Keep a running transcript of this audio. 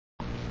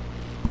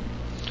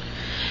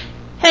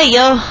Hey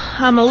yo,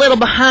 I'm a little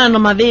behind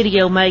on my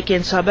video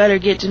making, so I better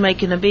get to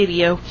making a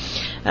video.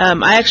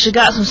 I actually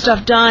got some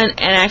stuff done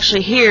and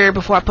actually here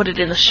before I put it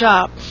in the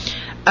shop.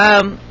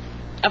 I've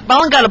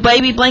only got a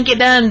baby blanket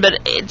done, but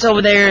it's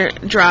over there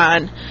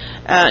drying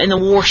in the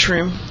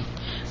washroom.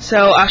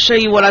 So I'll show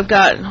you what I've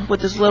got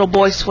with this little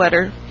boy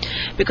sweater,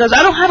 because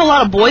I don't have a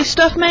lot of boy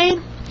stuff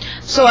made.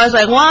 So I was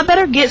like, well, I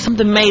better get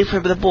something made for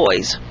the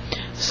boys.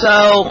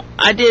 So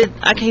I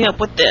came up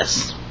with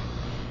this.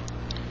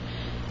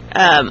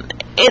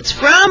 It's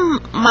from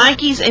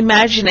Mikey's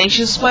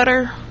Imagination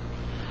sweater,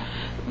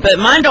 but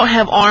mine don't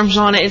have arms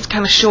on it. It's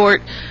kind of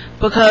short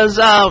because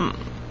I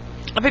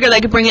figured they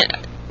could bring it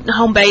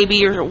home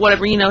baby or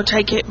whatever, you know,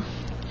 take it.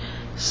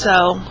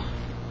 So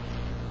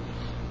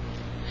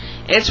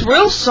it's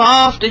real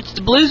soft. It's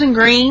the blues and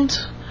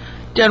greens,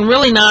 done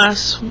really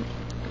nice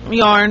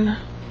yarn.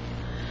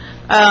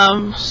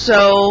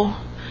 So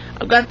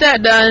I've got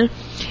that done,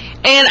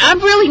 and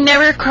I've really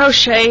never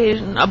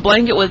crocheted a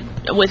blanket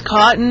with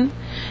cotton.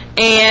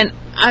 And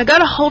I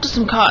got a hold of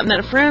some cotton that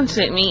a friend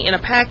sent me in a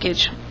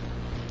package,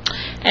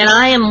 and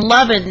I am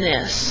loving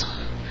this.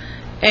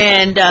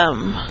 And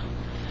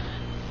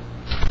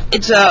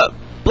it's a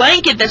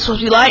blanket that's supposed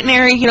to be light and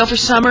airy, you know, for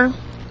summer.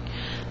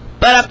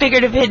 But I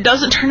figured if it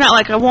doesn't turn out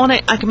like I want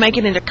it, I can make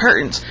it into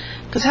curtains.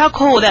 Because how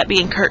cool would that be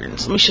in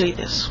curtains? Let me show you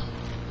this.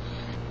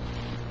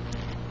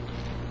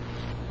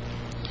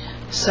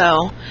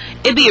 So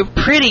it'd be a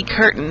pretty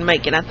curtain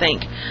making, I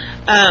think.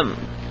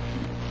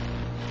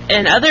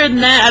 And other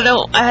than that, I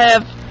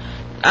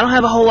don't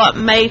have a whole lot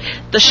made.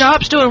 The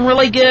shop's doing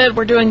really good.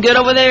 We're doing good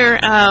over there.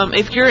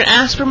 If you're in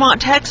Aspermont,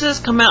 Texas,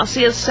 come out and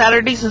see us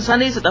Saturdays and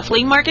Sundays at the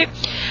flea market.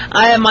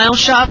 I have my own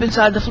shop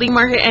inside the flea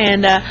market,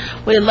 and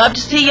we'd love to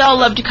see y'all.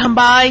 Love to come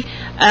by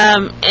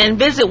and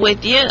visit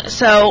with you.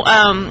 So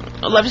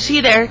I'd love to see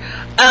you there.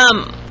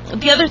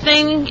 The other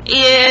thing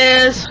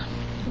is,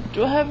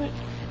 do I have it?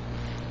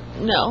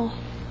 No.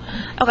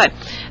 Okay,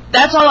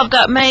 that's all I've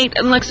got made.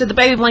 And like I said, the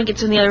baby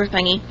blanket's in the other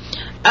thingy.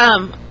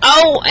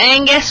 Oh,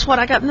 and guess what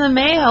I got in the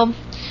mail?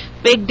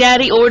 Big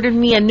Daddy ordered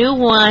me a new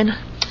one,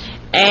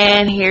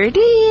 and here it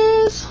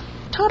is.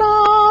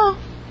 Ta-da!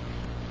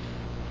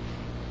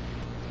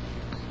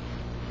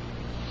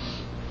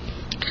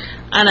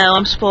 I know,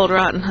 I'm spoiled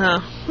rotten,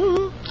 huh?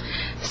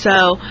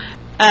 So,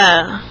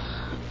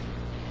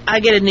 I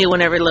get a new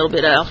one every little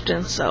bit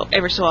often, so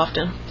every so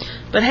often.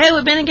 But hey,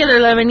 we've been together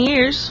 11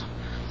 years.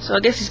 So I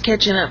guess he's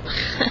catching up.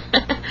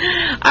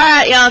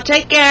 Alright, y'all,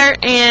 take care.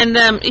 And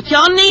if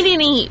y'all need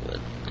any,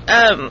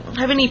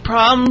 have any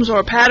problems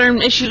or pattern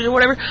issues or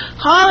whatever,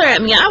 holler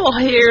at me. I will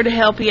here to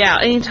help you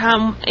out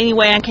anytime, any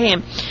way I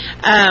can.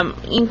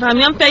 You can find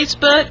me on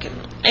Facebook,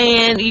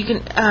 and you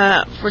can,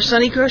 for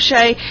Sunny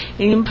Crochet, and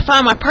you can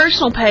find my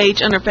personal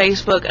page under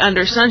Facebook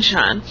under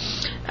Sunshine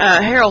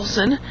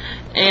Harrelson.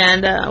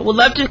 And would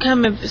love to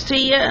come and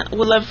see you.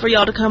 Would love for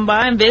y'all to come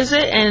by and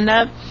visit.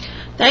 And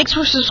thanks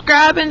for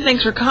subscribing,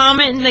 thanks for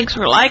commenting, thanks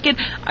for liking.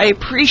 I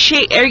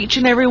appreciate each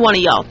and every one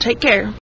of y'all. Take care.